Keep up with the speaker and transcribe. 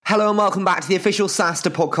Hello and welcome back to the official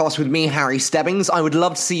SaaStr podcast with me, Harry Stebbings. I would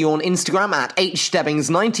love to see you on Instagram at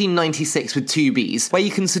hstebbings1996 with 2 B's, where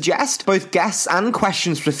you can suggest both guests and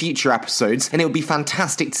questions for future episodes, and it would be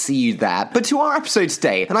fantastic to see you there. But to our episode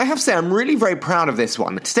today, and I have to say I'm really very proud of this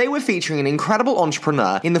one. Today we're featuring an incredible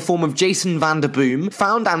entrepreneur in the form of Jason van der Boom,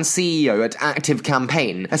 founder and CEO at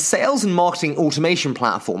ActiveCampaign, a sales and marketing automation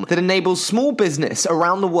platform that enables small business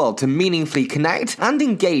around the world to meaningfully connect and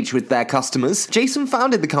engage with their customers. Jason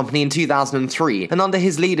founded the company in 2003, and under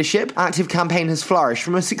his leadership, ActiveCampaign has flourished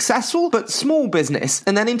from a successful but small business,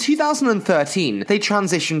 and then in 2013, they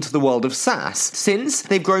transitioned to the world of SaaS. Since,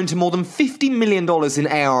 they've grown to more than $50 million in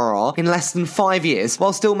ARR in less than 5 years,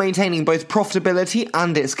 while still maintaining both profitability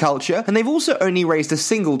and its culture, and they've also only raised a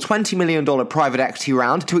single $20 million private equity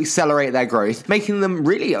round to accelerate their growth, making them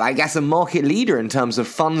really, I guess, a market leader in terms of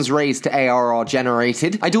funds raised to ARR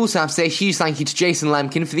generated. I'd also have to say a huge thank you to Jason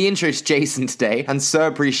Lemkin for the intro to Jason today, and so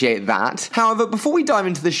appreciate that. However, before we dive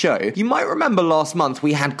into the show, you might remember last month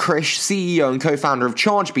we had Krish, CEO and co-founder of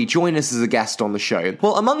ChargeBee, join us as a guest on the show.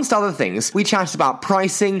 Well, amongst other things, we chatted about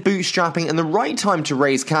pricing, bootstrapping, and the right time to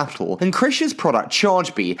raise capital, and Krish's product,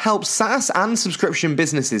 ChargeBee, helps SaaS and subscription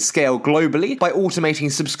businesses scale globally by automating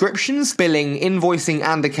subscriptions, billing, invoicing,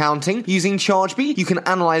 and accounting. Using ChargeBee, you can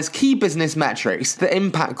analyze key business metrics that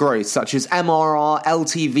impact growth, such as MRR,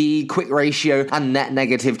 LTV, quick ratio, and net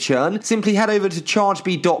negative churn. Simply head over to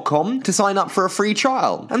chargebee.com to sign up for a free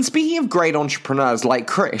trial. And speaking of great entrepreneurs like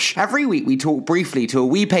Krish, every week we talk briefly to a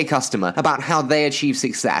WePay customer about how they achieve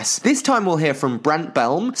success. This time we'll hear from Brent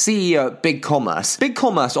Belm, CEO at BigCommerce.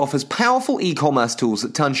 BigCommerce offers powerful e-commerce tools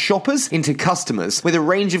that turn shoppers into customers, with a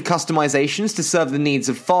range of customizations to serve the needs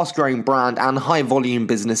of fast-growing brand and high-volume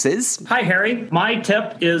businesses. Hi, Harry. My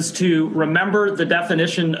tip is to remember the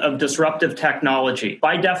definition of disruptive technology.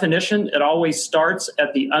 By definition, it always starts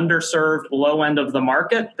at the underserved low end of the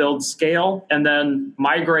market, builds scale, and then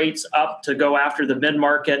migrates up to go after the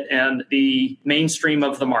mid-market and the mainstream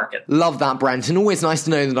of the market. Love that, Brent, and always nice to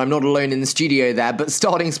know that I'm not alone in the studio there, but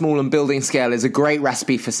starting small and building scale is a great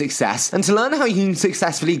recipe for success. And to learn how you can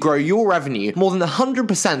successfully grow your revenue more than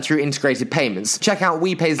 100% through integrated payments, check out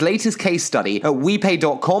WePay's latest case study at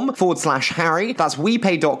wepay.com/Harry. That's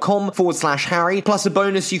wepay.com/Harry. Plus a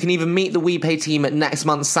bonus, you can even meet the WePay team at next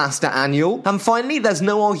month's SaaStr Annual. And finally, there's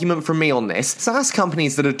no argument from me on this. SaaS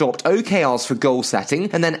companies that adopt OKRs for goal setting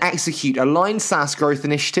and then execute aligned SaaS growth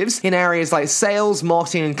initiatives in areas like sales,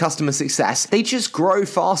 marketing, and customer success, they just grow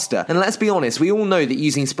faster. And let's be honest, we all know that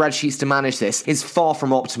using spreadsheets to manage this is far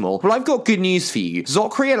from optimal. Well, I've got good news for you.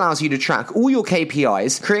 Zocry allows you to track all your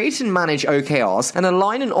KPIs, create and manage OKRs, and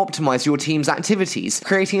align and optimize your team's activities,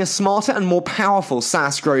 creating a smarter and more powerful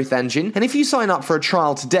SaaS growth engine. And if you sign up for a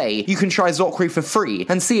trial today, you can try Zocry for free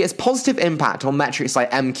and see its positive impact on metrics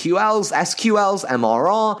like MQLs, SQLs,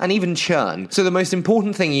 MRR, and even churn. So the most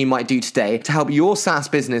important thing you might do today to help your SaaS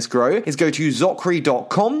business grow is go to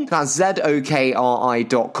zocry.com, that's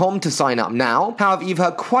ZOKRI.com, to sign up now. However, you've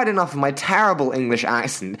heard quite enough of my terrible English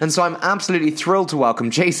accent, and so I'm absolutely thrilled to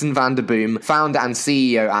welcome Jason van der Boom, founder and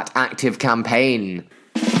CEO at ActiveCampaign.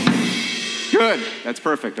 Good. That's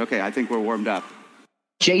perfect. Okay, I think we're warmed up.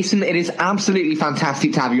 Jason, it is absolutely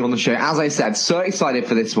fantastic to have you on the show. As I said, so excited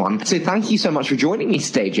for this one. So thank you so much for joining me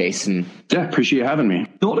today, Jason. Yeah, appreciate you having me.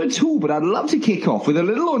 Not at all, but I'd love to kick off with a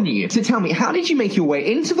little on you. So tell me, how did you make your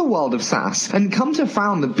way into the world of SaaS and come to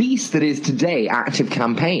found the beast that is today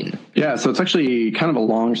ActiveCampaign? Yeah, so it's actually kind of a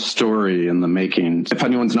long story in the making. If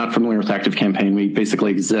anyone's not familiar with ActiveCampaign, we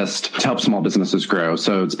basically exist to help small businesses grow.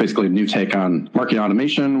 So it's basically a new take on marketing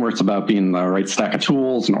automation, where it's about being the right stack of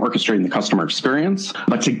tools and orchestrating the customer experience.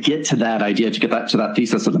 But to get to that idea, to get that to that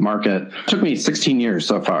thesis of the market, it took me 16 years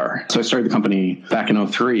so far. So I started the company back in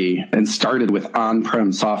 2003 and started with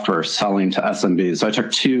on-prem software selling to SMBs. So I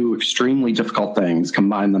took two extremely difficult things,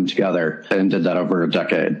 combined them together, and did that over a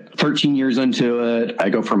decade. 13 years into it, I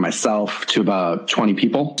go from myself to about 20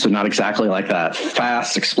 people. So not exactly like that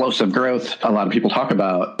fast, explosive growth a lot of people talk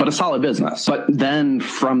about, but a solid business. But then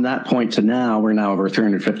from that point to now, we're now over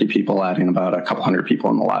 350 people, adding about a couple hundred people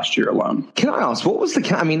in the last year alone. Can I ask, what was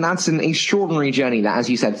I mean, that's an extraordinary journey that, as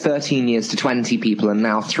you said, 13 years to 20 people and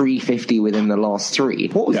now 350 within the last 3.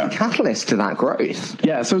 What was the catalyst to that growth?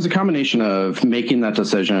 Yeah, so it was a combination of making that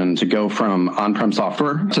decision to go from on-prem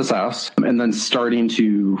software to SaaS, and then starting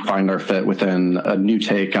to find our fit within a new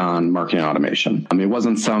take on on marketing automation. It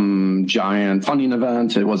wasn't some giant funding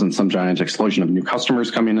event. It wasn't some giant explosion of new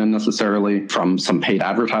customers coming in necessarily from some paid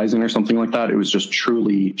advertising or something like that. It was just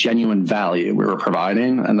truly genuine value we were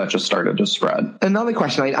providing, and that just started to spread. Another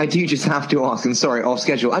question I do just have to ask, and sorry, off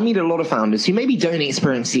schedule. I meet a lot of founders who maybe don't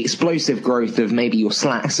experience the explosive growth of maybe your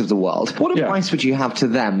Slacks of the world. What advice would you have to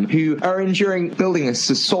them who are enduring building a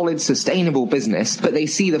solid, sustainable business, but they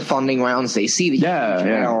see the funding rounds, they see the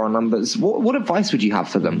ARR numbers? What advice would you have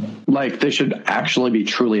for them? Like, they should actually be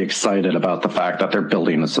truly excited about the fact that they're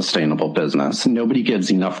building a sustainable business. Nobody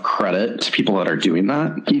gives enough credit to people that are doing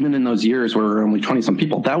that. Even in those years where we were only 20-some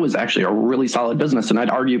people, that was actually a really solid business. And I'd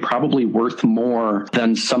argue probably worth more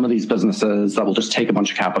than some of these businesses that will just take a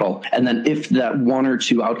bunch of capital. And then if that one or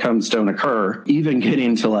two outcomes don't occur, even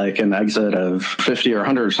getting to like an exit of 50 or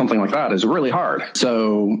 100 or something like that is really hard.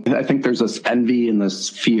 So I think there's this envy and this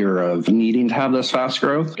fear of needing to have this fast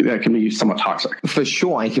growth that can be somewhat toxic. For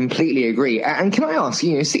sure, I completely agree. And can I ask,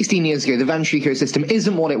 16 years ago, the venture ecosystem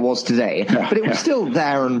isn't what it was today, but it was still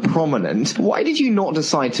there and prominent. Why did you not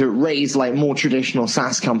decide to raise like more traditional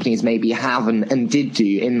SaaS companies maybe have and did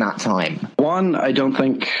do in that time? One, I don't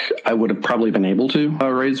think I would have probably been able to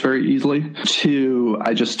raise very easily. Two,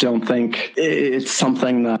 I just don't think it's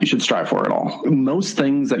something that you should strive for at all. Most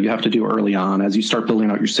things that you have to do early on, as you start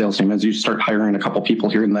building out your sales team, as you start hiring a couple people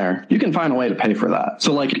here and there, you can find a way to pay for that.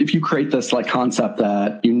 So like if you create this like concept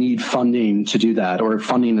that you need funding to do that, or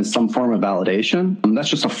funding is some form of validation, that's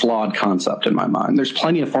just a flawed concept in my mind. There's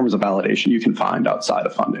plenty of forms of validation you can find outside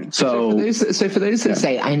of funding. So for those that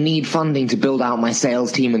say, I need funding to build out my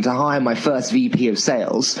sales team and to hire my first VP of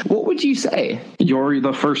sales, what would you say? You're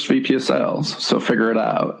the first VP of sales, so figure it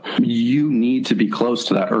out. You need to be close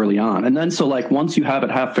to that early on. And then so like once you have it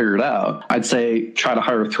half figured out, I'd say try to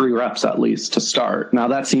hire 3 reps at least to start. Now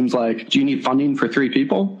that seems like, do you need funding for 3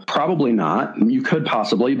 people? Probably not. You could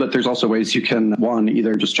possibly, but there's also ways you can, one,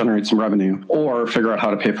 either just generate some revenue or figure out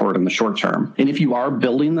how to pay for it in the short term. And if you are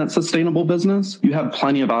building that sustainable business, you have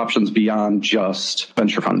plenty of options beyond just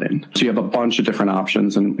venture funding. So you have a bunch of different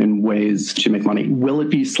options and ways to make money. Will it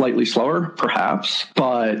be slightly slower? Perhaps.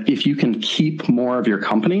 But if you can keep more of your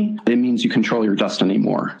company, it means you control your destiny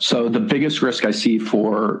more. So the biggest risk I see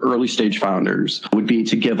for early stage founders would be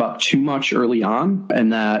to give up too much early on,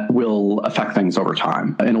 and that will affect things over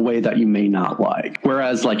time in a way that you may not like.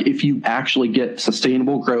 Whereas like if you actually get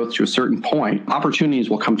sustainable growth to a certain point, opportunities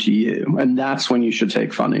will come to you. And that's when you should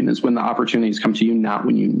take funding, is when the opportunities come to you, not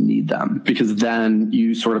when you need them, because then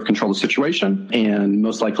you sort of control the situation, and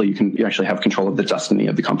most likely you actually have control of the destiny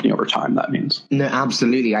of the company over time, that means. No,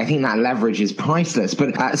 absolutely. I think that leverage is priceless,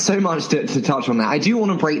 but so much to touch on that. I do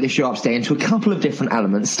want to break the show up today into a couple of different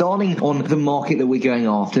elements, starting on the market that we're going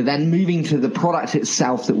after, then moving to the product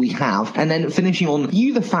itself that we have, and then finishing on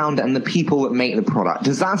you, the founder, and the people that make the product.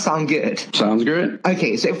 Does that sound good? Sounds good.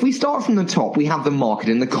 Okay, so if we start from the top, we have the market,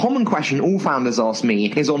 and the common question all founders ask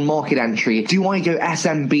me is on market entry. Do I go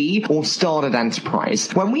SMB or started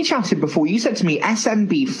enterprise? When we chatted before, you said to me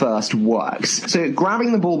SMB first works. So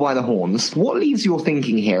grabbing the bull by the horns, what leads your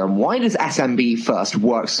thinking here, and why does SMB first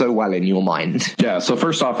work so well in your mind? Yeah, so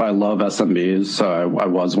first off, I love SMBs. I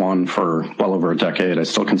was one for well over a decade. I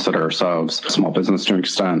still consider ourselves a small business to an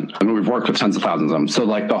extent. I mean, we've worked with tens of thousands of them. So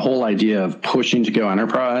like the whole idea of pushing to go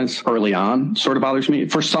enterprise early on sort of bothers me.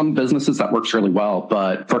 For some businesses, that works really well,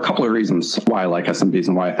 but for a couple of reasons why I like SMBs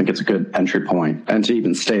and why I think it's a good entry point, and to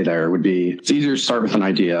even stay there, would be it's easier to start with an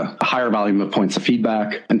idea, a higher volume of points of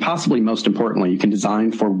feedback, and possibly most importantly, you can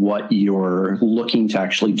design for what you're looking to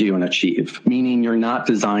actually do and achieve. Meaning you're not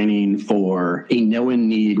designing for a known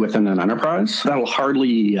need within an enterprise. That'll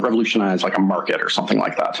hardly revolutionize like a market or something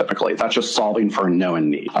like that typically. That's just solving for a known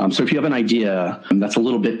need. So if you have an idea that's a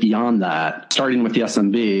little bit beyond that, starting with the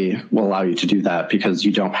SMB will allow you to do that because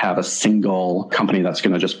you don't have a single company that's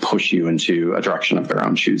going to just push you into a direction of their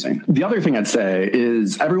own choosing. The other thing I'd say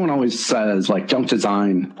is everyone always says like don't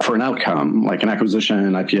design for an outcome like an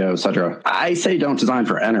acquisition, IPO, etc. I say don't design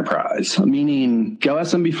for enterprise, meaning go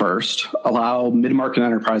SMB first, allow mid-market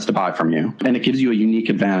enterprise to buy from you, and it gives you a unique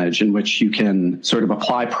advantage in which you can sort of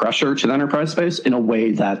apply pressure to the enterprise space in a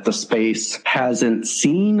way that the space hasn't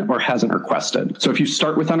seen or hasn't requested. So if you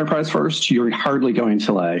start with enterprise first, you're hardly going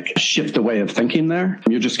to like shift the way of thinking there.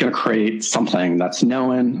 You're just going to create something that's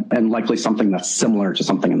known and likely something that's similar to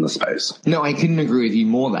something in the space. No, I couldn't agree with you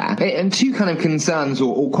more there. And two kind of concerns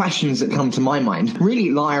or questions that come to my mind. Really,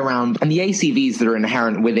 complete lie around. And the ACVs that are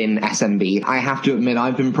inherent within SMB, I have to admit,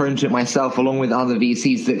 I've been prone to it myself, along with other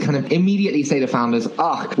VCs that kind of immediately say to founders,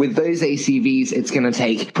 with those ACVs, it's going to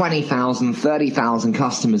take 20,000, 30,000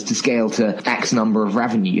 customers to scale to X number of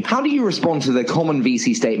revenue. How do you respond to the common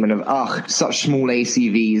VC statement of, such small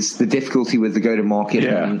ACVs, the difficulty with the go-to-market?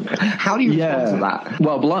 Yeah. How do you respond to that?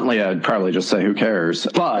 Well, bluntly, I'd probably just say, who cares?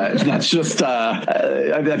 But that's just,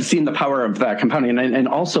 I've seen the power of that compounding. And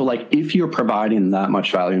also, like, if you're providing that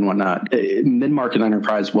much value and whatnot, mid-market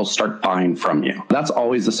enterprise will start buying from you. That's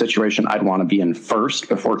always the situation I'd want to be in first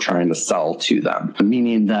before trying to sell to them,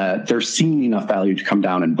 meaning that they're seeing enough value to come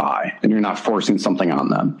down and buy, and you're not forcing something on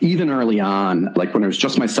them. Even early on, like when it was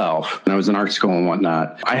just myself and I was in art school and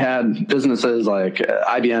whatnot, I had businesses like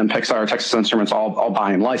IBM, Pixar, Texas Instruments, all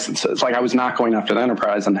buying licenses. Like, I was not going after the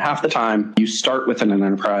enterprise, and half the time you start within an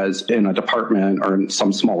enterprise in a department or in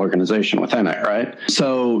some small organization within it, right?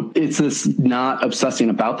 So it's this not obsessing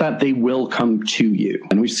about that. They will come to you.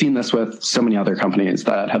 And we've seen this with so many other companies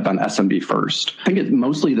that have been SMB first. I think it's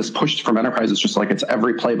mostly this push from enterprise is just like, it's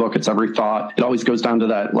every playbook, it's every thought. It always goes down to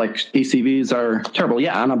that, like, ACVs are terrible.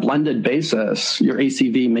 Yeah, on a blended basis, your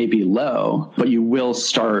ACV may be low, but you will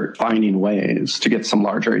start finding ways to get some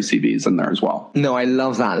larger ACVs in there as well. No, I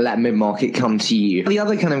love that. Let mid-market come to you. The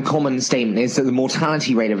other kind of common statement is that the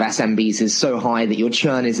mortality rate of SMBs is so high that your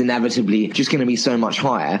churn is inevitably just going to be so much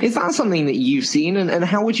higher. Is that something that you've seen? And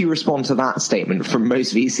how would you respond to that statement from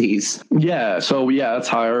most VCs? Yeah, so it's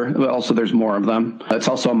higher. But also, there's more of them. It's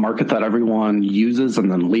also a market that everyone uses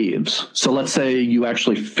and then leaves. So let's say you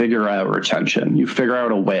actually figure out retention. You figure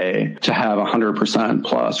out a way to have 100%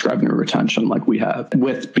 plus revenue retention like we have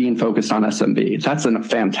with being focused on SMB. That's a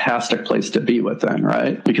fantastic place to be within,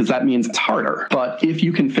 right? Because that means it's harder. But if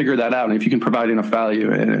you can figure that out, and if you can provide enough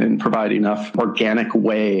value and provide enough organic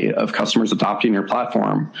way of customers adopting your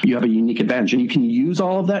platform, you have a unique advantage. And you can use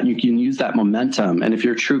all of that, and you can use that momentum. And if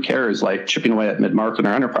your true care is like chipping away at mid-market or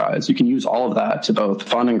enterprise, you can use all of that to both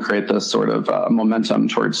fund and create this sort of momentum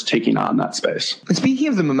towards taking on that space. Speaking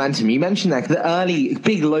of the momentum, you mentioned that the early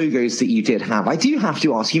big logos that you did have. I do have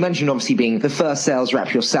to ask, you mentioned obviously being the first sales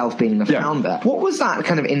rep yourself, being the founder. What was that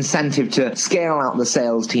kind of incentive to scale out the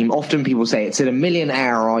sales team? Often people say it's at $1 million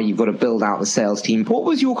ARR, you've got to build out the sales team. What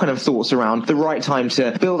was your kind of thoughts around the right time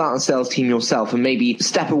to build out the sales team yourself and maybe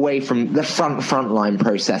step away from the frontline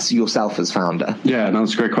process yourself as founder? Yeah, no,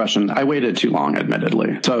 that's a great question. I waited too long,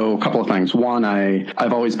 admittedly. So a couple of things. One,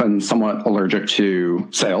 I've always been somewhat allergic to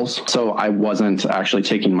sales. So I wasn't actually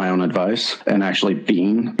taking my own advice and actually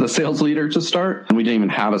being the sales leader to start. And we didn't even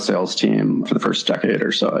have a sales team for the first decade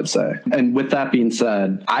or so, I'd say. And with that being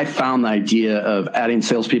said, I found the idea of adding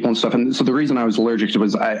salespeople and stuff. And so the reason I was allergic to it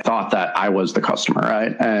was I thought that I was the customer,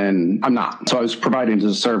 right? And I'm not. So I was providing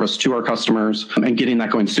a service to our customers, and getting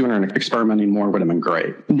that going sooner and experimenting more would have been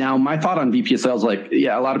great. Now, my thought on VP of sales,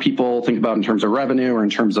 a lot of people think about in terms of revenue or in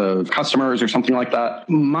terms of customers or something like that.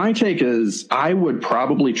 My take is I would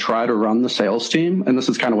probably try to run the sales team. And this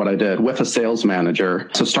is kind of what I did with a sales manager.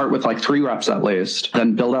 So start with 3 reps at least,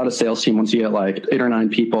 then build out a sales team. Once you get 8 or 9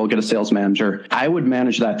 people, get a sales manager. I would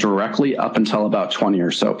manage that directly up until about 20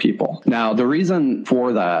 or so people. Now, the reason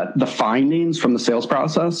for that, the findings from the sales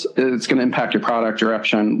process, it's going to impact your product,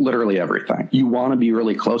 direction, literally everything. You want to be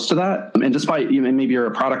really close to that. And despite, maybe you're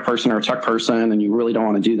a product person or a tech person and you really don't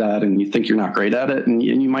want to do that and you think you're not great at it and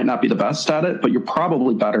you might not be the best at it, but you're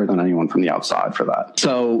probably better than anyone from the outside for that.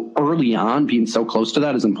 So early on, being so close to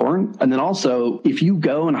that is important. And then also, if you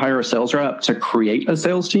go and hire a sales rep to create a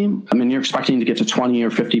sales team, you're expecting to get to 20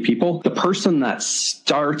 or 50 people, the person that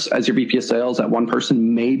starts as your VP of sales, that one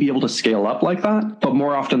person may be able to scale up like that. But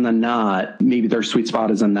more often than not, maybe their sweet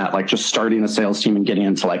spot is in that, just starting a sales team and getting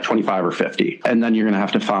into 25 or 50. And then you're going to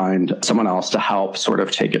have to find someone else to help sort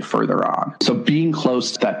of take it further on. So being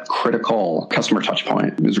close to that critical customer touch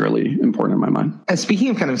point is really important in my mind. And speaking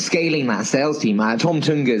of kind of scaling that sales team, Tom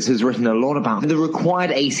Tungas has written a lot about the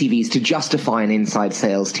required ACVs to justify an inside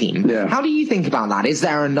sales team. Yeah. How do you think about that? Is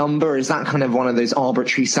there a number? Is that kind of one of those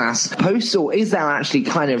arbitrary SaaS posts, or is there actually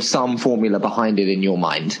kind of some formula behind it in your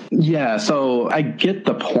mind? Yeah, so I get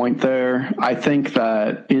the point there. I think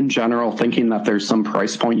that in general, thinking that there's some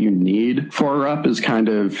price point you need for a rep is kind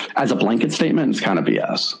of, as a blanket statement, is kind of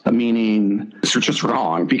BS. Meaning it's just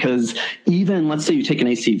wrong, because even let's say you take an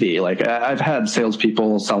ACV, I've had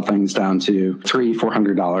salespeople sell things down to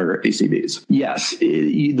 $300-$400 ACVs. Yes,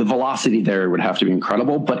 the velocity there would have to be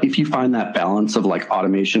incredible, but if you find that balance of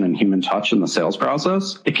automation and human touch in the sales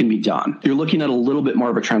process, it can be done. You're looking at a little bit more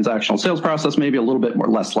of a transactional sales process, maybe a little bit more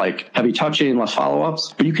less heavy touching, less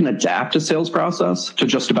follow-ups, but you can adapt adapt a sales process to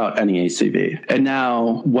just about any ACV. And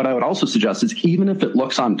now what I would also suggest is even if it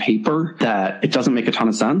looks on paper that it doesn't make a ton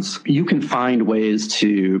of sense, you can find ways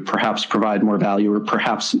to perhaps provide more value or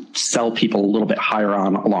perhaps sell people a little bit higher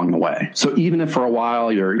on along the way. So even if for a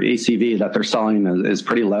while your ACV that they're selling is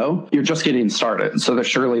pretty low, you're just getting started. So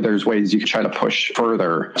there's ways you can try to push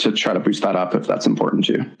further to try to boost that up if that's important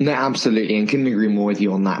to you. No, absolutely. And couldn't agree more with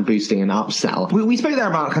you on that, boosting and upsell. We spoke there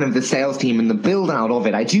about kind of the sales team and the build out of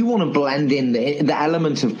it. I do want to blend in the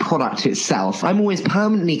element of product itself. I'm always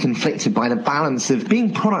permanently conflicted by the balance of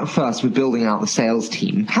being product first with building out the sales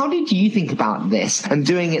team. How did you think about this and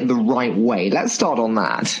doing it the right way? Let's start on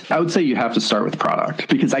that. I would say you have to start with product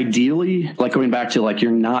because ideally, like going back to like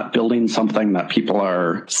you're not building something that people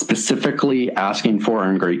are specifically asking for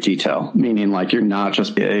in great detail, meaning like you're not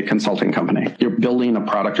just a consulting company. You're building a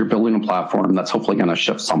product, you're building a platform that's hopefully going to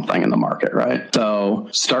shift something in the market, right? So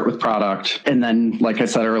start with product. And then, like I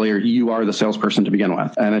said earlier, you are the salesperson to begin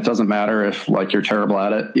with. And it doesn't matter if like you're terrible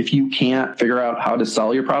at it. If you can't figure out how to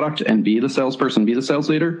sell your product and be the salesperson, be the sales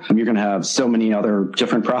leader, you're going to have so many other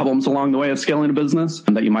different problems along the way of scaling a business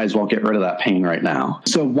that you might as well get rid of that pain right now.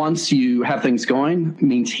 So once you have things going,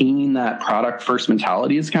 maintaining that product first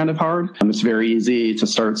mentality is kind of hard. It's very easy to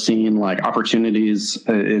start seeing like opportunities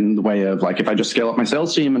in the way of like, if I just scale up my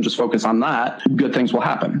sales team and just focus on that, good things will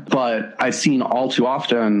happen. But I've seen all too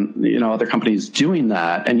often, other companies doing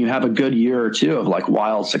that, and you have a good year or two of like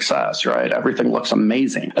wild success, right? Everything looks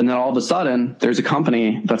amazing. And then all of a sudden there's a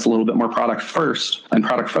company that's a little bit more product first and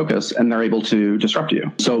product focused, and they're able to disrupt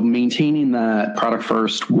you. So maintaining that product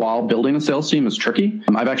first while building a sales team is tricky.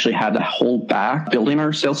 I've actually had to hold back building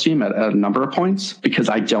our sales team at a number of points because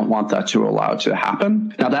I don't want that to allow to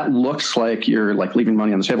happen. Now that looks like you're like leaving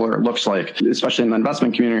money on the table, or it looks like, especially in the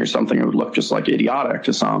investment community or something, it would look just like idiotic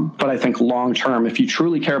to some. But I think long term, if you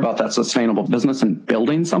truly care about that sustainable business and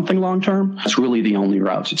building something long term, it's really the only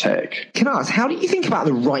route to take. Can I ask, how do you think about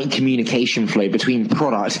the right communication flow between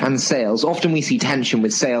product and sales? Often we see tension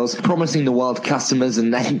with sales promising the world to customers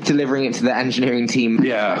and then delivering it to the engineering team.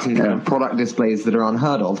 Kind of product displays that are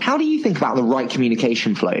unheard of. How do you think about the right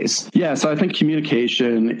communication flows? Yeah, so I think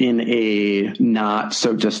communication in a not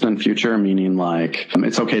so distant future, meaning like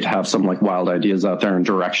it's okay to have some like wild ideas out there and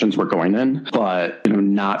directions we're going in, but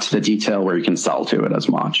not to the detail where you can sell to it as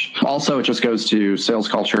much. Also, it just goes to sales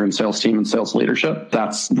culture and sales team and sales leadership.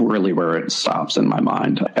 That's really where it stops in my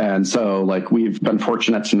mind. And so like we've been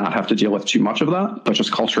fortunate to not have to deal with too much of that, but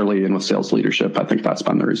just culturally and with sales leadership, I think that's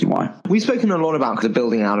been the reason why. We've spoken a lot about the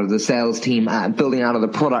building out of the sales team, building out of the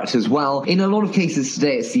product as well. In a lot of cases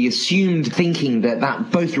today, it's the assumed thinking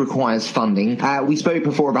that both requires funding. We spoke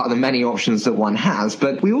before about the many options that one has,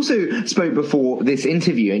 but we also spoke before this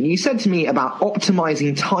interview, and you said to me about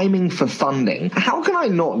optimizing timing for funding. How can I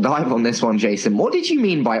not dive on this one, Jason? What did you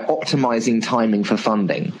mean by optimizing timing for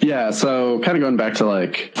funding? Yeah, so kind of going back to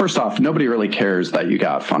like, first off, nobody really cares that you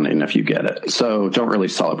got funding if you get it. So don't really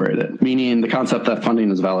celebrate it. Meaning the concept that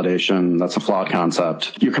funding is validation, that's a flawed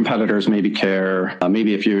concept. Your competitors maybe care.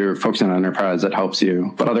 Maybe if you're focusing on enterprise, it helps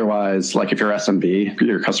you. But otherwise, like if you're SMB,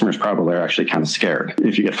 your customers probably are actually kind of scared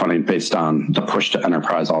if you get funding based on the push to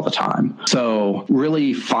enterprise all the time. So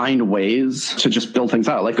really find ways to just build things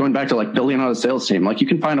out. Like going back to like building out a sales team, like you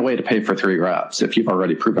can find a way to pay for 3 reps if you've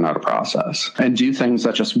already proven out a process, and do things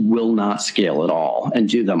that just will not scale at all, and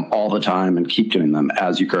do them all the time and keep doing them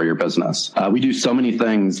as you grow your business. We do so many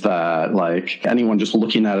things that like anyone just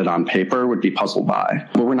looking at it on paper would be puzzled by,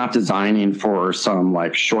 but we're not designing for some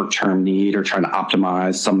like short-term need or trying to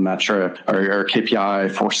optimize some metric or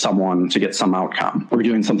KPI for someone to get some outcome. We're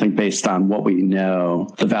doing something based on what we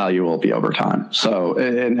know the value will be over time. So,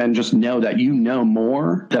 and just know that you know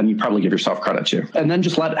more than you probably give yourself credit to. And then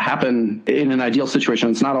just let it happen in an ideal situation.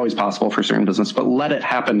 It's not always possible for certain business, but let it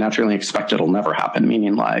happen naturally. Expect it'll never happen,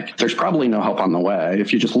 meaning like there's probably no help on the way.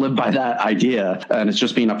 If you just live by that idea and it's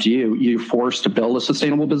just being up to you, you're forced to build a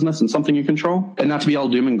sustainable business and something you control. And not to be all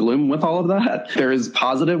doom and gloom with all of that. There is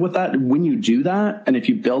positive with that. When you do that, and if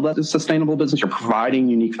you build that sustainable business, you're providing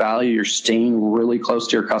unique value, you're staying really close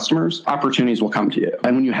to your customers, opportunities will come to you.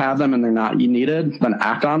 And when you have them and they're not needed, then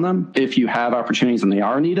act on them. If you have opportunities and they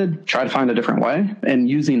are needed, try to find a different way. And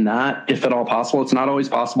using that, if at all possible, it's not always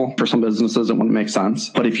possible. For some businesses, it wouldn't make sense.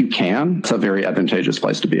 But if you can, it's a very advantageous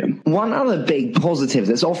place to be in. One other big positive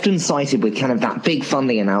that's often cited with kind of that big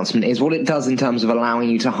funding announcement is what it does in terms of allowing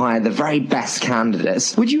you to hire the very best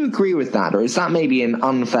candidates. Would you agree with that, or is that maybe an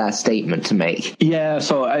unfair statement to make? Yeah,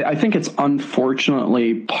 so I think it's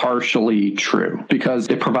unfortunately partially true because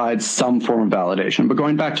it provides some form of validation. But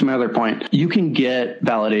going back to my other point, you can get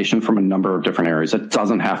validation from a number of different areas. It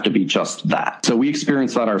doesn't have to be just that. So we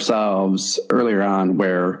experienced that ourselves earlier on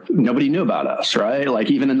where nobody knew about us, right?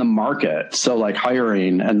 Like even in the market. So like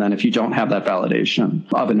hiring, and then if you don't have that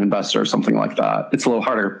validation of an investor or something like that, it's a little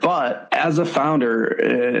harder. But as a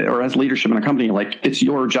founder or as leadership in a company, like it's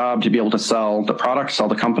your job to be able to sell the product, sell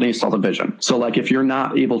the company, sell the vision. So like if you're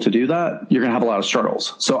not able to do that, you're going to have a lot of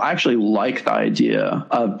struggles. So I actually like the idea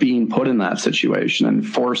of being put in that situation and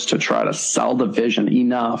forced to try to sell the vision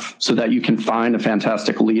enough so that you can find a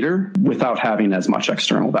fantastic leader without having as much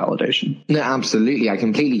external validation. No, absolutely. I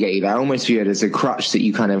completely get you there. I almost view it as a crutch that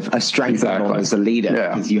you kind of are strengthened on as a leader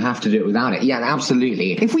because you have to do it without it. Yeah,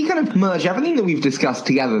 absolutely. If we kind of merge everything that we've discussed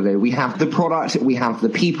together, though, we have the product, we have the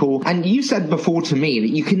people, and you said before to me that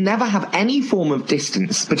you can never have any form of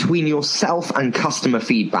distance between yourself and customer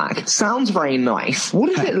feedback. Sounds very nice.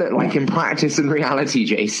 What does it look like in practice and reality,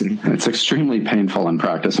 Jason? It's extremely painful in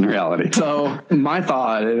practice and reality. So my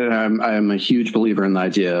thought, and I'm a huge believer in the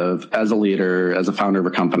idea of, as a leader, as a founder of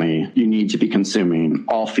a company, you need to be consuming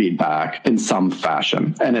all feedback in some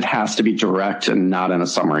fashion. And it has to be direct and not in a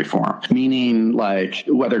summary form. Meaning, like,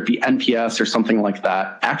 whether it be NPS or something like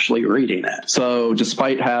that, actually reading it. So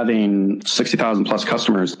despite having 60,000 plus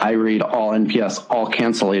customers, I read all NPS, all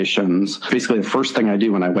cancellations, basically the first thing I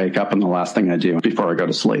do when I wake up and the last thing I do before I go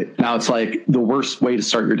to sleep. Now, it's like the worst way to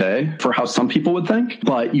start your day for how some people would think,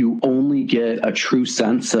 but you only get a true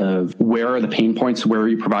sense of where are the pain points, where are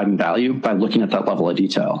you providing value by looking at that level of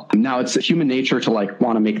detail. Now, it's human nature to like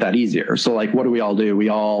want to make that easier. So like, what do? We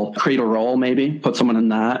all create a role, maybe put someone in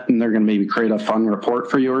that, and they're going to maybe create a fun report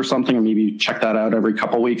for you or something, or maybe check that out every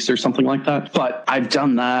couple of weeks or something like that. But I've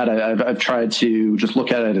done that. I've tried to just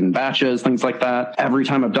look at it in batches, things like that. Every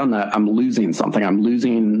time I've done that, I'm losing something. I'm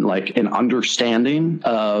losing like an understanding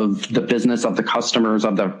of the business, of the customers,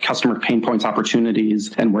 of the customer pain points,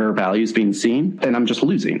 opportunities, and where value is being seen. And I'm just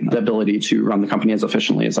losing the ability to run the company as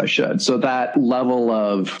efficiently as I should. So that level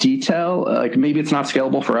of detail, like maybe it's not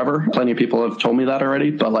scalable forever. Plenty of people have told me that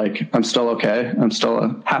already, but like I'm still okay. I'm still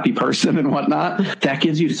a happy person and whatnot. That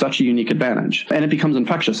gives you such a unique advantage. And it becomes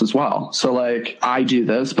infectious as well. So like I do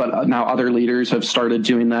this, but now other leaders have started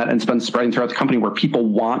doing that, and it's been spreading throughout the company where people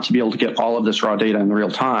want to be able to get all of this raw data in real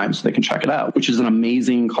time so they can check it out, which is an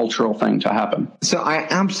amazing cultural thing to happen. So I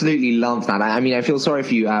absolutely love that. I mean, I feel sorry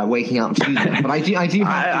for you waking up to that, but I do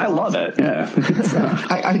have I love it. Yeah.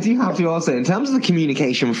 I do have to also, in terms of the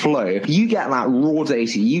communication flow, you get that raw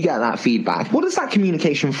data, you get that feedback. What does that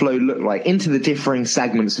communication flow look like into the differing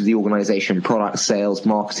segments of the organization, product, sales,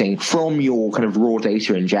 marketing, from your kind of raw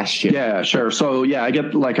data ingestion? Yeah, sure. So yeah, I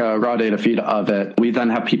get like a raw data feed of it. We then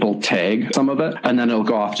have people tag some of it, and then it'll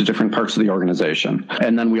go off to different parts of the organization.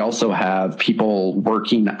 And then we also have people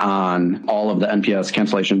working on all of the NPS,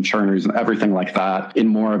 cancellation, churners, and everything like that in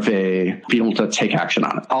more of a being able to take action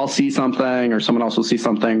on it. I'll see something or someone else will see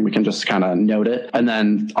something. We can just kind of note it. And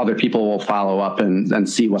then other people will follow up and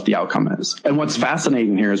see what the outcome is. And what's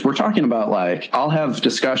fascinating here is we're talking about like, I'll have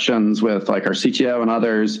discussions with like our CTO and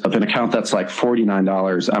others of an account that's like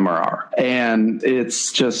 $49 MRR. And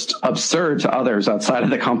it's just absurd to others outside of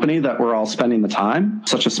the company that we're all spending the time,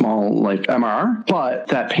 such a small like MRR, but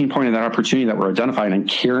that pain point and that opportunity that we're identifying and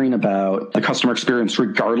caring about the customer experience,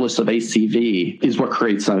 regardless of ACV, is what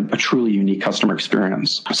creates a truly unique customer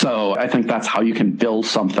experience. So I think that's how you can build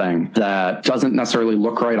something that doesn't necessarily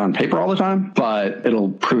look right on paper all the time, but it'll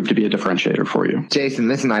prove to be a differentiator for you. Jason,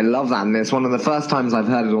 listen, I love that. And it's one of the first times I've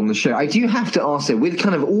heard it on the show. I do have to ask it, with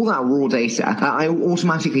kind of all that raw data, I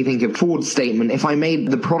automatically think of Ford's statement, if I made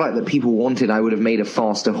the product that people wanted, I would have made a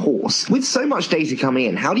faster horse. With so much data coming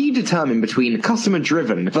in, how do you determine between customer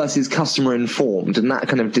driven versus customer informed and that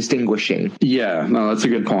kind of distinguishing? Yeah, no, that's a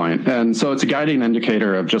good point. And so it's a guiding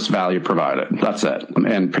indicator of just value provided. That's it.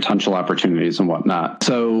 And potential opportunities and whatnot.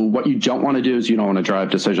 So what you don't want to do is you don't want to drive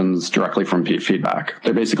decisions directly from feedback.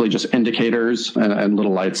 They're basically just indicators and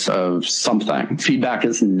little lights of something. Feedback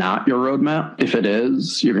is not your roadmap. If it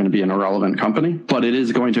is, you're going to be an irrelevant company, but it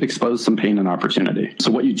is going to expose some pain and opportunity.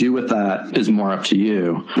 So what you do with that is more up to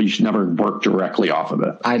you, but you should never work directly off of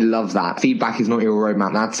it. I love that. Feedback is not your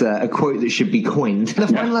roadmap. That's a quote that should be coined. The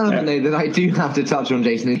final element, though, that I do have to touch on,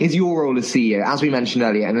 Jason, is your role as CEO. As we mentioned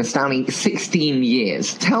earlier, an astounding 16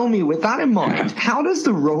 years. Tell me, with that in mind, how does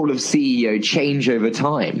the role of CEO change over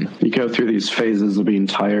time? You go through these phases of being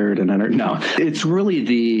tired and no, it's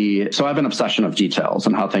really so I have an obsession of details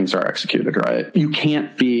and how things are executed, right? You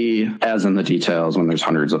can't be as in the details when there's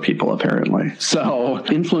hundreds of people, apparently. So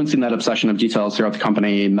influencing that obsession of details throughout the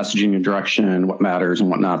company, messaging your direction, what matters and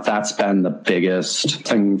whatnot, that's been the biggest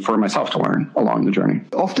thing for myself to learn along the journey.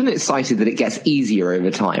 Often it's cited that it gets easier over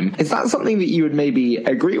time. Is that something that you would maybe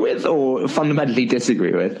agree with or fundamentally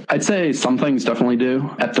disagree with? I'd say some things definitely do.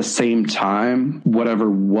 At the same time, whatever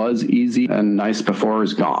was was easy and nice before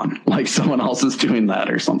is gone. Like someone else is doing that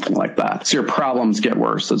or something like that. So your problems get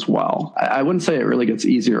worse as well. I wouldn't say it really gets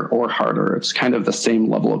easier or harder. It's kind of the same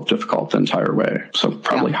level of difficult the entire way. So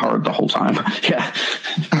probably hard the whole time. Yeah.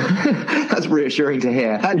 That's reassuring to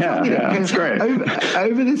hear. That's great.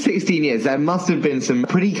 Over the 16 years, there must have been some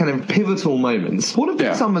pretty kind of pivotal moments. What have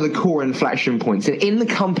been some of the core inflection points in the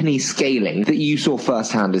company scaling that you saw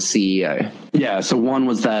firsthand as CEO? Yeah, so one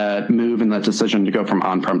was that move and that decision to go from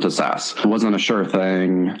on-prem to SaaS. It wasn't a sure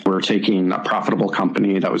thing. We're taking a profitable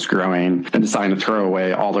company that was growing and deciding to throw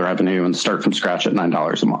away all the revenue and start from scratch at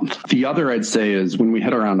 $9 a month. The other I'd say is when we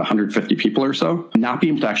hit around 150 people or so, not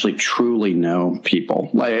being able to actually truly know people.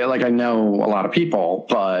 Like I know a lot of people,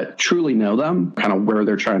 but truly know them, kind of where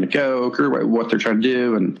they're trying to go, what they're trying to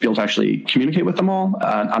do, and be able to actually communicate with them all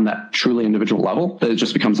on that truly individual level, it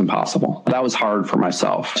just becomes impossible. That was hard for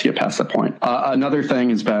myself to get past that point. Another thing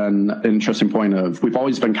has been an interesting point of we've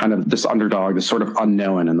always been kind of this underdog, this sort of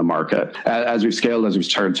unknown in the market. As we've scaled, as we've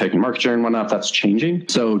started taking market share and whatnot, that's changing.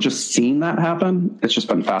 So just seeing that happen, it's just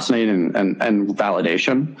been fascinating and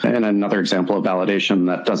validation. And another example of validation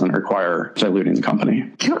that doesn't require diluting the company.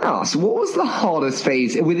 Can I ask, what was the hardest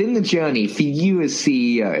phase within the journey for you as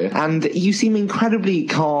CEO? And you seem incredibly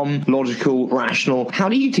calm, logical, rational. How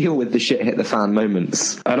do you deal with the shit hit the fan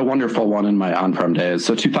moments? I had a wonderful one in my on-prem days.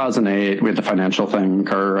 So 2008, we had the financial thing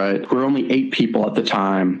occur, right? We were only 8 people at the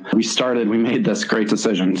time. We made this great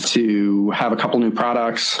decision to have a couple new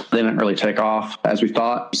products. They didn't really take off as we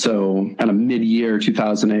thought. So kind of mid-year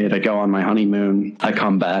 2008, I go on my honeymoon. I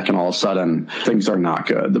come back and all of a sudden things are not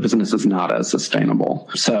good. The business is not as sustainable.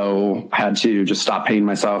 So I had to just stop paying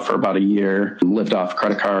myself for about a year, lived off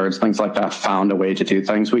credit cards, things like that, found a way to do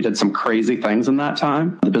things. We did some crazy things in that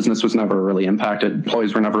time. The business was never really impacted.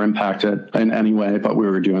 Employees were never impacted in any way, but we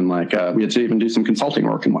were doing we had to even do some consulting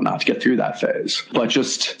work and whatnot to get through that phase. But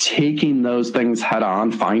just taking those things head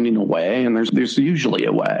on, finding a way, and there's usually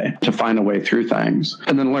a way to find a way through things,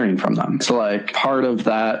 and then learning from them. So part of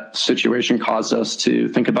that situation caused us to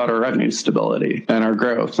think about our revenue stability and our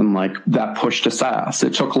growth and that push to SaaS.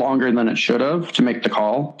 It took longer than it should have to make the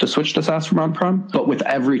call to switch to SaaS from on-prem. But with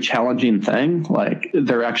every challenging thing,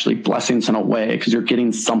 they're actually blessings in a way because you're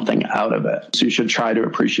getting something out of it. So you should try to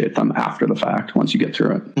appreciate them after the fact once you get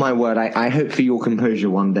through it. My word, I hope for your composure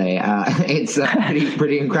one day. It's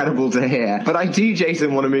pretty incredible to hear. But I do,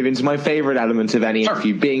 Jason, want to move into my favorite element of any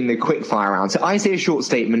interview, being the quick fire round. So I say a short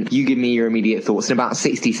statement, you give me your immediate thoughts in about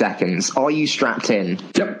 60 seconds. Are you strapped in?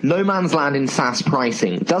 Yep. No man's land in SaaS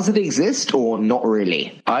pricing. Does it exist or not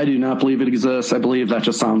really? I do not believe it exists. I believe that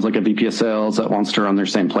just sounds like a VP of sales that wants to run their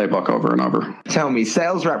same playbook over and over. Tell me,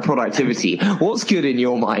 sales rep productivity, what's good in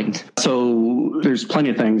your mind? So there's plenty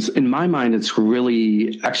of things. In my mind, it's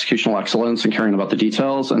really executional excellence and caring about the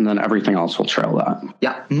details, and then everything else will trail that.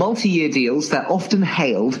 Yeah. Multi-year deals, they're often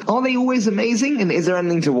hailed. Are they always amazing? And is there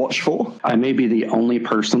anything to watch for? I may be the only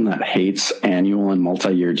person that hates annual and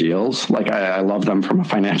multi-year deals. I love them from a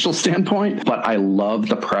financial standpoint, but I love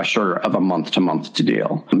the pressure of a month-to-month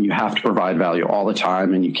deal. You have to provide value all the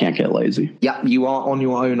time, and you can't get lazy. Yeah, you are on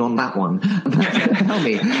your own on that one. Tell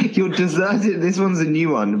me, you're deserted. This one's a new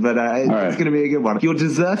one, but it's going to be a good one. You're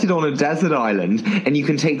deserted on a desert island, and you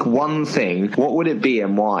can take one thing. What would it be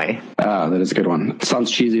and why? That is a good one. It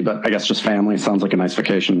sounds cheesy, but I guess just family sounds like a nice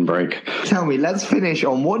vacation break. Tell me, let's finish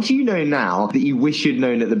on what do you know now that you wish you'd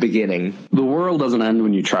known at the beginning? The world doesn't end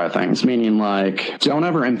when you try things, meaning don't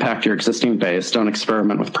ever impact your existing base. Don't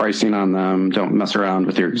experiment with pricing on them. Don't mess around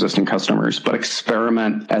with your existing customers, but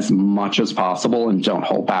experiment as much as possible and don't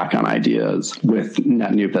hold back on ideas with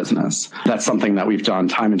net new business. That's something that we've done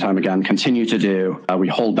time and time again, continue to do. We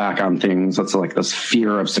hold back on things. That's this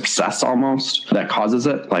fear of success almost that causes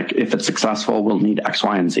it. If it's successful, we'll need X,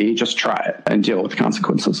 Y, and Z. Just try it and deal with the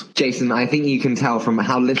consequences. Jason, I think you can tell from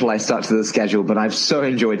how little I stuck to the schedule, but I've so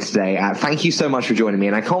enjoyed today. Thank you so much for joining me,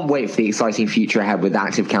 and I can't wait for the exciting future ahead with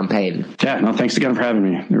Active Campaign. Yeah, no, thanks again for having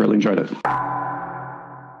me. I really enjoyed it.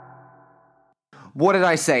 What did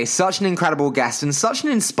I say? Such an incredible guest and such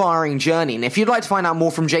an inspiring journey. And if you'd like to find out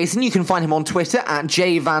more from Jason, you can find him on Twitter at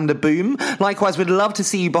jvanderboom. Likewise, we'd love to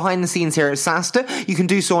see you behind the scenes here at SaaStr. You can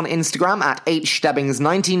do so on Instagram at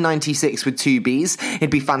hstebbings1996 with 2 B's. It'd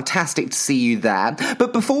be fantastic to see you there.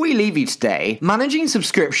 But before we leave you today, managing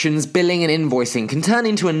subscriptions, billing and invoicing can turn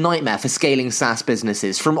into a nightmare for scaling SaaS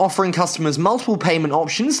businesses. From offering customers multiple payment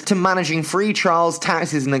options to managing free trials,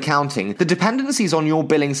 taxes and accounting, the dependencies on your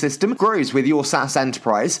billing system grows with your SaaS SaaS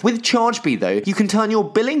enterprise. With ChargeBee, though, you can turn your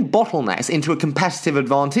billing bottlenecks into a competitive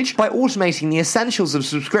advantage by automating the essentials of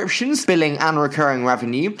subscriptions, billing, and recurring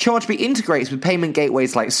revenue. ChargeBee integrates with payment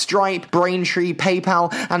gateways like Stripe, Braintree,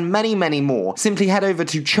 PayPal, and many, many more. Simply head over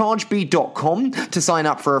to chargebee.com to sign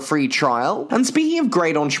up for a free trial. And speaking of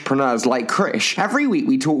great entrepreneurs like Krish, every week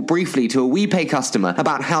we talk briefly to a WePay customer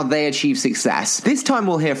about how they achieve success. This time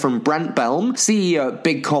we'll hear from Brent Belm, CEO at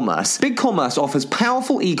BigCommerce. BigCommerce offers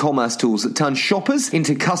powerful e-commerce tools that turn shoppers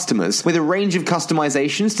into customers, with a range of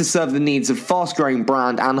customizations to serve the needs of fast-growing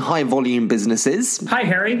brand and high-volume businesses. Hi,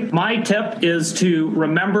 Harry. My tip is to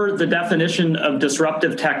remember the definition of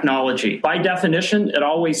disruptive technology. By definition, it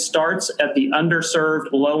always starts at the underserved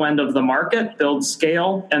low end of the market, builds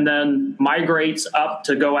scale, and then migrates up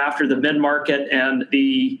to go after the mid-market and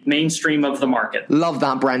the mainstream of the market. Love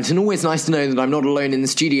that, Brent, and always nice to know that I'm not alone in the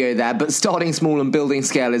studio there, but starting small and building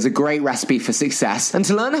scale is a great recipe for success. And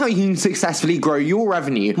to learn how you can successfully grow your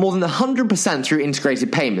revenue more than 100% through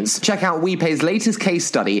integrated payments, check out WePay's latest case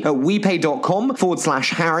study at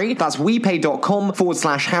WePay.com/Harry. That's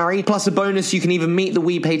WePay.com/Harry. Plus a bonus, you can even meet the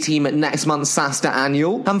WePay team at next month's SaaStr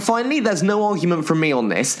Annual. And finally, there's no argument from me on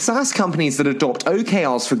this. SaaS companies that adopt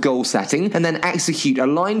OKRs for goal setting and then execute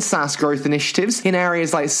aligned SaaS growth initiatives in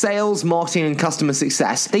areas like sales, marketing, and customer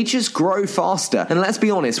success, they just grow faster. And let's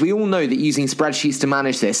be honest, we all know that using spreadsheets to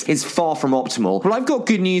manage this is far from optimal. Well, I've got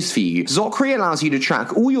good news for you. SaaStr allows you to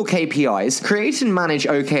track all your KPIs, create and manage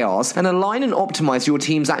OKRs, and align and optimize your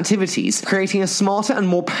team's activities, creating a smarter and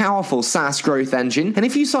more powerful SaaS growth engine. And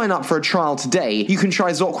if you sign up for a trial today, you can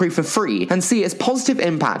try SaaStr for free and see its positive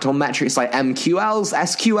impact on metrics like MQLs,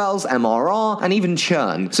 SQLs, MRR, and even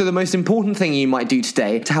churn. So the most important thing you might do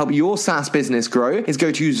today to help your SaaS business grow is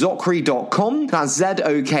go to zokri.com, that's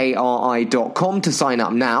ZOKRI.com, to sign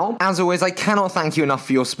up now. As always, I cannot thank you enough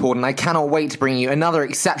for your support, and I cannot wait to bring you another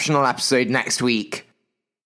exceptional episode next week.